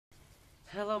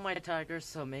Hello my tigers,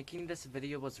 so making this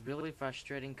video was really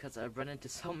frustrating because I've run into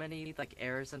so many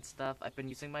errors and stuff. I've been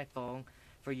using my phone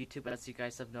for YouTube, as you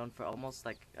guys have known, for almost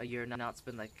a year now. It's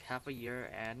been half a year,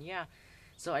 and yeah.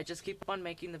 So I just keep on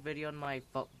making the video on my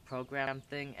program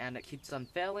thing, and it keeps on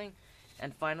failing.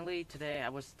 And finally today I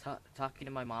was talking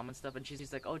to my mom and stuff, and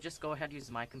she's like, oh, just go ahead and use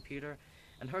my computer.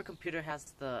 And her computer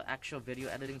has the actual video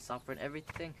editing software and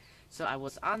everything. So I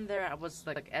was on there, I was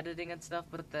editing and stuff,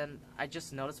 but then I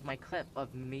just noticed my clip of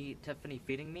Tiffany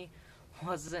feeding me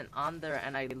wasn't on there,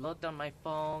 and I looked on my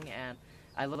phone and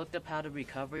I looked up how to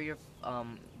recover your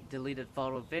deleted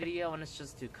photo video, and it's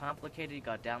just too complicated. You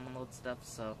gotta download stuff.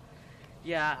 So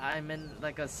yeah, I'm in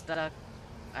a stuck,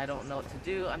 I don't know what to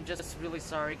do. I'm just really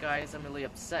sorry guys. I'm really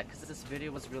upset because this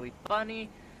video was really funny,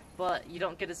 but you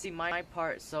don't get to see my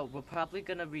part. So we're probably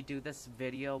gonna redo this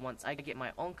video once I get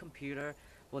my own computer.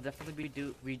 We'll definitely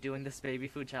be redoing this baby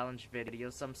food challenge video.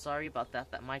 So I'm sorry about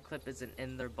that my clip isn't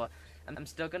in there, but I'm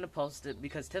still gonna post it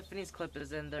because Tiffany's clip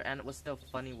is in there and it was still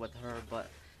funny with her. But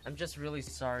I'm just really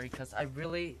sorry because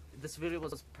this video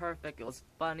was perfect. It was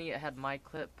funny. It had my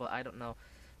clip, but I don't know.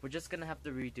 We're just gonna have to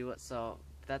redo it. So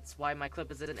that's why my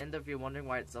clip isn't in there, if you're wondering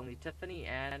why it's only Tiffany.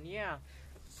 And yeah.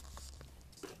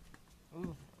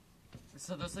 Ooh.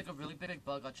 So there's a really big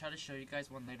bug. I'll try to show you guys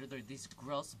one later. They're these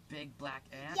gross big black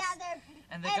ants. Yeah,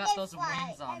 and they got those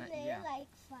wings on it. Yeah.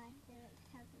 Fun. They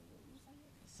have the wings on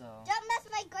it. So don't mess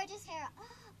my gorgeous hair up.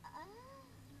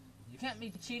 You can't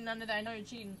be cheating on it. I know you're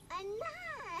cheating. I'm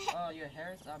not. Oh, your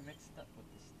hair is all mixed up with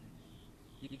this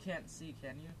thing. You can't see,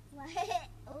 can you?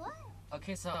 What?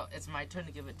 Okay, so it's my turn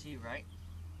to give it to you, right?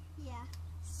 Yeah.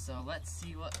 So let's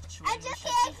see what I just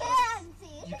can't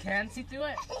see. You can see through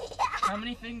it? Yeah. How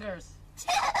many fingers?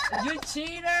 You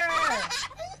cheater!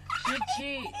 She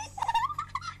cheats.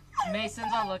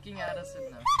 Mason's all looking at us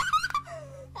in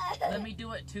there. Let me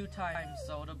do it 2 times,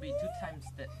 so it'll be 2 times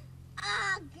thick.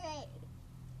 Oh, great.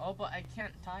 Oh, but I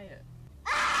can't tie it.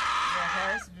 Your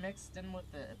hair's mixed in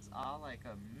with it. It's all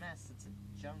a mess. It's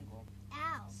a jungle.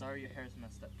 Ow. Sorry, your hair's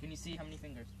messed up. Can you see how many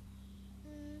fingers?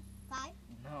 5.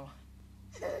 No.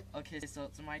 Okay, so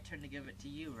it's my turn to give it to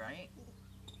you, right?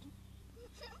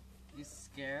 You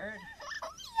scared?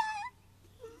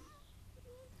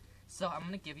 So I'm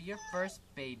gonna give you your first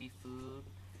baby food.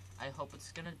 I hope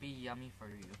it's gonna be yummy for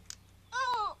you.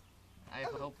 Oh. I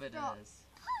hope it is.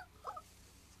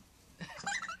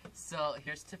 So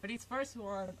here's Tiffany's first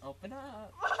one. Open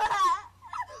up.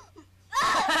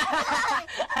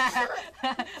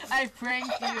 I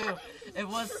pranked you. It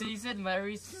was seasoned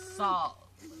Mary salt.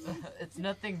 It's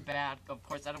nothing bad. Of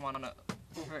course, I don't want to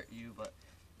hurt you, but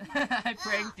I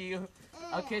pranked you.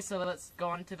 Okay, so let's go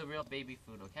on to the real baby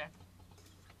food, okay?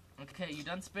 Okay, you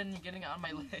done spinning? You're getting it on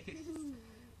my legs.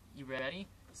 You ready?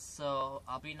 So,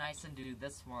 I'll be nice and do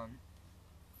this one.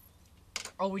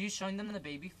 Oh, were you showing them the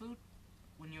baby food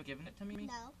when you were giving it to me?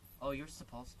 No. Oh, you're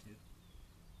supposed to.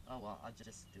 Oh, well, I'll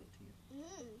just do it to you.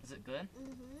 Is it good?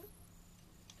 Mm-hmm.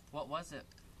 What was it?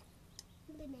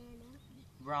 Banana.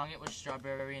 Wrong, it was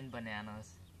strawberry and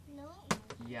bananas. No.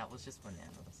 Yeah, it was just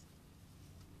bananas.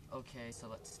 Okay, so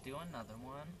let's do another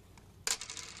one.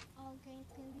 Okay,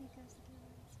 it's gonna be gross.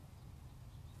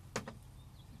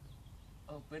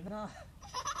 Open up.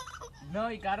 No,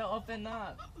 you gotta open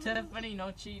up. Tiffany,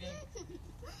 no cheating.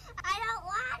 I don't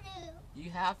want to.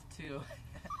 You have to.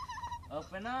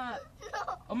 Open up.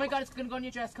 No. Oh my god, it's gonna go in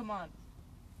your dress, come on.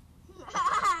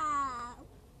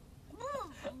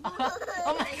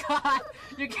 Oh my god,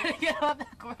 you're gonna get on the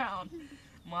ground.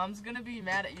 Mom's gonna be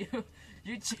mad at you.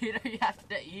 You cheater, you have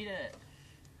to eat it.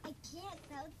 I can't,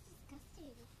 that was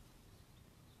disgusting.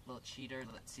 Little cheater,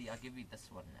 let's see, I'll give you this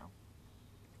one now.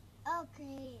 Oh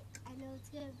great, I know it's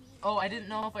gonna be. Oh, I didn't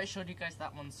know if I showed you guys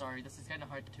that one, sorry. This is kinda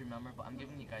hard to remember, but I'm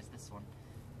giving you guys this one.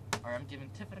 Or I'm giving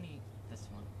Tiffany this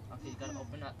one. Okay, you gotta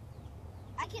open up.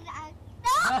 I can,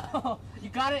 no! No! You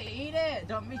gotta eat it!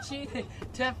 Don't be cheating!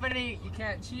 Tiffany, you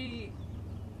can't cheat!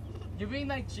 You're being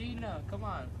like Gina, come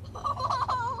on.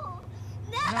 Oh,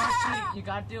 no! Not cheating, you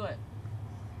gotta do it.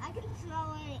 I can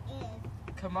smell where it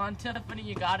is. Come on, Tiffany,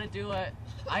 you gotta do it.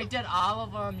 I did all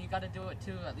of them, you gotta do it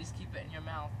too. At least keep it in your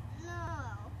mouth.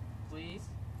 No. Please?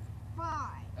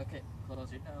 Fine. Okay,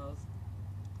 close your nose.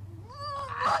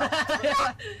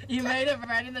 No. You made it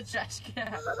right in the trash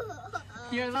can.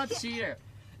 You're a little cheater.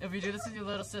 If you do this with your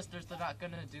little sisters, they're not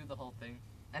gonna do the whole thing.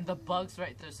 And the bug's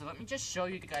right there, so let me just show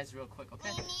you guys real quick, okay?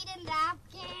 We need a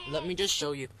napkin. Let me just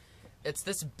show you. It's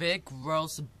this big,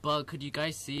 gross bug. Could you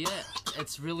guys see it?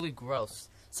 It's really gross.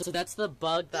 So that's the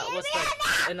bug that was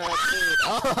in our food.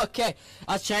 Oh, okay.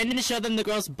 I was trying to show them the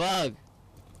gross bug.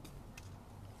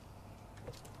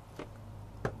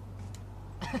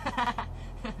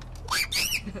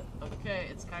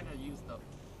 it's kind of used though.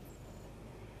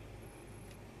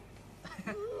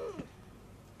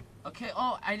 Okay,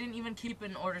 oh, I didn't even keep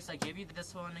it in order, so I gave you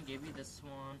this one, I gave you this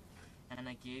one, and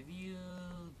I gave you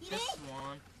this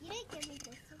one. You didn't give me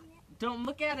this one yet. Don't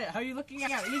look at it! How are you looking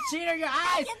at it? You cheater! Your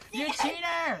eyes! You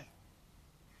cheater!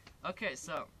 Okay,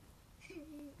 so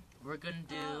we're gonna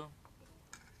do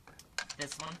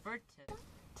this one for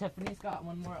Tiffany's got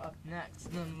one more up next,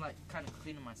 and I'm like kind of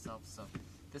cleaning myself, so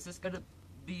this is gonna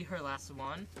be her last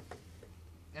one,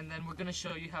 and then we're gonna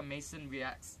show you how Mason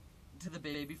reacts to the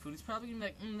baby food. He's probably gonna be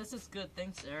like, this is good,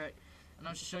 thanks Eric, and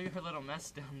I'll show you her little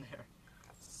mess down there.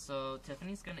 So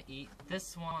Tiffany's gonna eat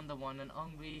this one, the one and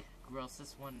only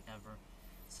grossest one ever.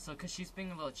 So cause she's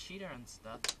being a little cheater and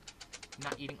stuff,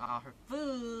 not eating all her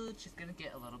food, she's gonna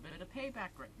get a little bit of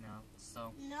payback right now.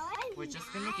 So we're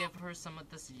just gonna give her some of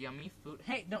this yummy food.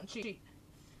 Hey, don't cheat!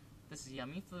 This is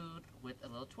yummy food with a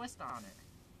little twist on it.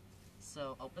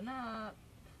 So open up.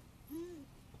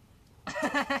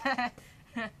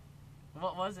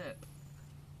 What was it?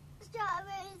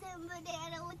 Strawberries and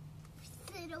banana with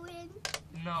cinnamon.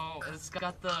 No, it's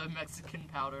got the Mexican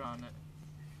powder on it.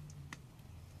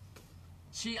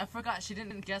 I forgot she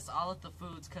didn't guess all of the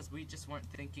foods because we just weren't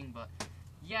thinking, but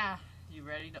yeah, you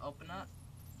ready to open up?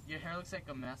 Your hair looks like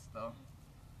a mess though.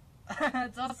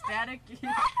 It's all staticky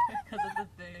because of the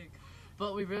thing.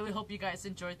 But we really hope you guys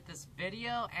enjoyed this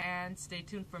video, and stay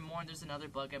tuned for more. And there's another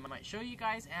bug I might show you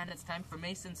guys, and it's time for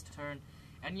Mason's turn.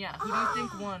 And yeah, who do you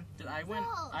think won? Did I win?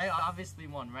 I obviously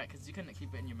won, right? Because you couldn't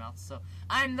keep it in your mouth. So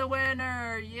I'm the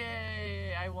winner!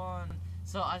 Yay! I won.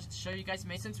 So I'll show you guys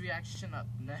Mason's reaction up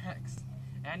next.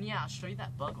 And yeah, I'll show you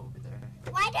that bug over there.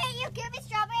 Why didn't you give me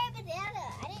strawberry and banana?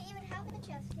 I didn't even have the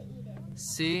chance to eat it.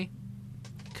 See?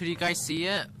 Could you guys see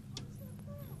it?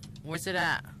 Where's it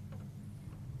at?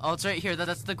 Oh, it's right here.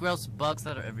 That's the gross bugs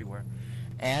that are everywhere.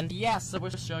 And yeah, so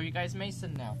we'll show you guys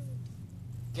Mason now.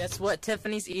 Guess what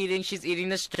Tiffany's eating? She's eating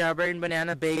the strawberry and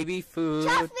banana baby food.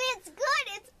 Trust me, it's good.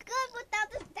 It's good without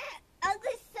that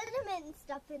ugly cinnamon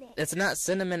stuff in it. It's not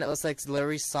cinnamon. It looks like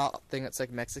slurry salt thing. It's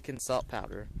like Mexican salt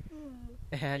powder.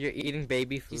 And you're eating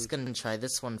baby food. He's gonna try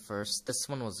this one first. This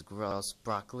one was gross.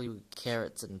 Broccoli with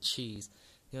carrots and cheese.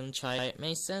 You wanna try it,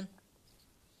 Mason?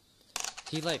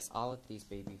 He likes all of these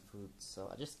baby foods, so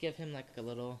I just give him like a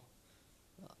little.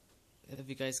 If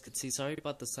you guys could see, sorry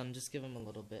about the sun. Just give him a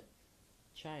little bit.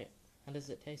 Try it. How does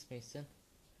it taste, Mason?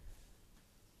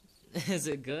 Is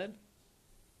it good?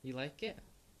 You like it?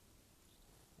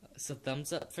 So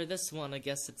thumbs up for this one. I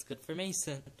guess it's good for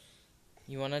Mason.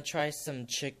 You wanna try some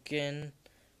chicken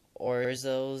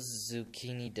orzo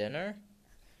zucchini dinner?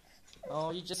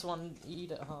 Oh, you just want to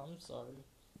eat it, huh? I'm sorry.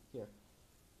 Here.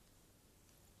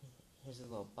 Here's a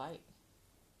little bite.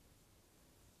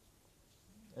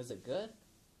 Is it good?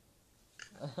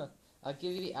 I'll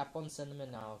give you the apple and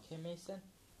cinnamon now, okay, Mason?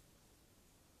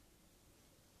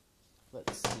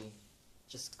 Let's see.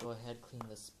 Just go ahead, clean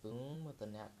the spoon with a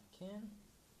napkin.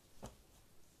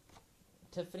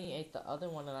 Tiffany ate the other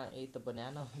one and I ate the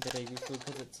banana, the baby food,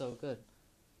 because it's so good.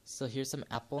 So here's some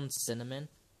apple and cinnamon.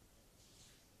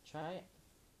 Try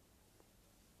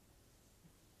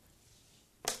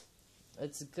it.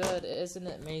 It's good, isn't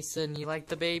it, Mason? You like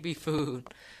the baby food.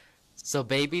 So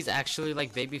babies actually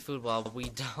like baby food while we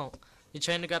don't. You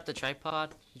trying to grab the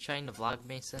tripod? You trying to vlog,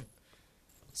 Mason?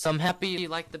 So I'm happy you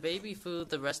like the baby food.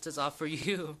 The rest is all for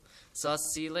you. So I'll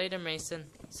see you later, Mason.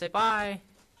 Say bye.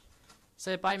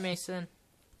 Say bye, Mason.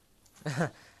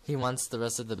 He wants the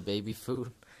rest of the baby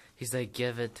food. He's like,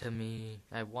 give it to me.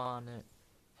 I want it.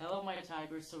 Hello, my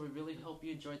tigers. So we really hope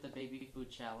you enjoyed the baby food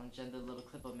challenge and the little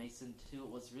clip of Mason too. It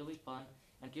was really fun.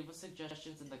 And give us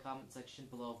suggestions in the comment section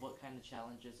below of what kind of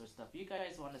challenges or stuff you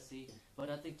guys want to see, but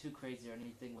nothing too crazy or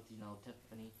anything with,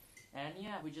 Tiffany. And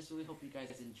yeah, we just really hope you guys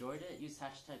enjoyed it. Use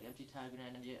hashtag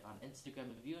 #EmptyTigerNinja on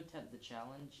Instagram if you attempt the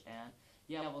challenge. And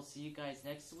yeah, we'll see you guys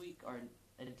next week, or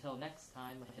until next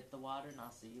time, hit the water, and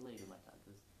I'll see you later, my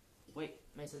tigers. Wait,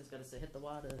 Mason's gonna say hit the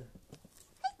water.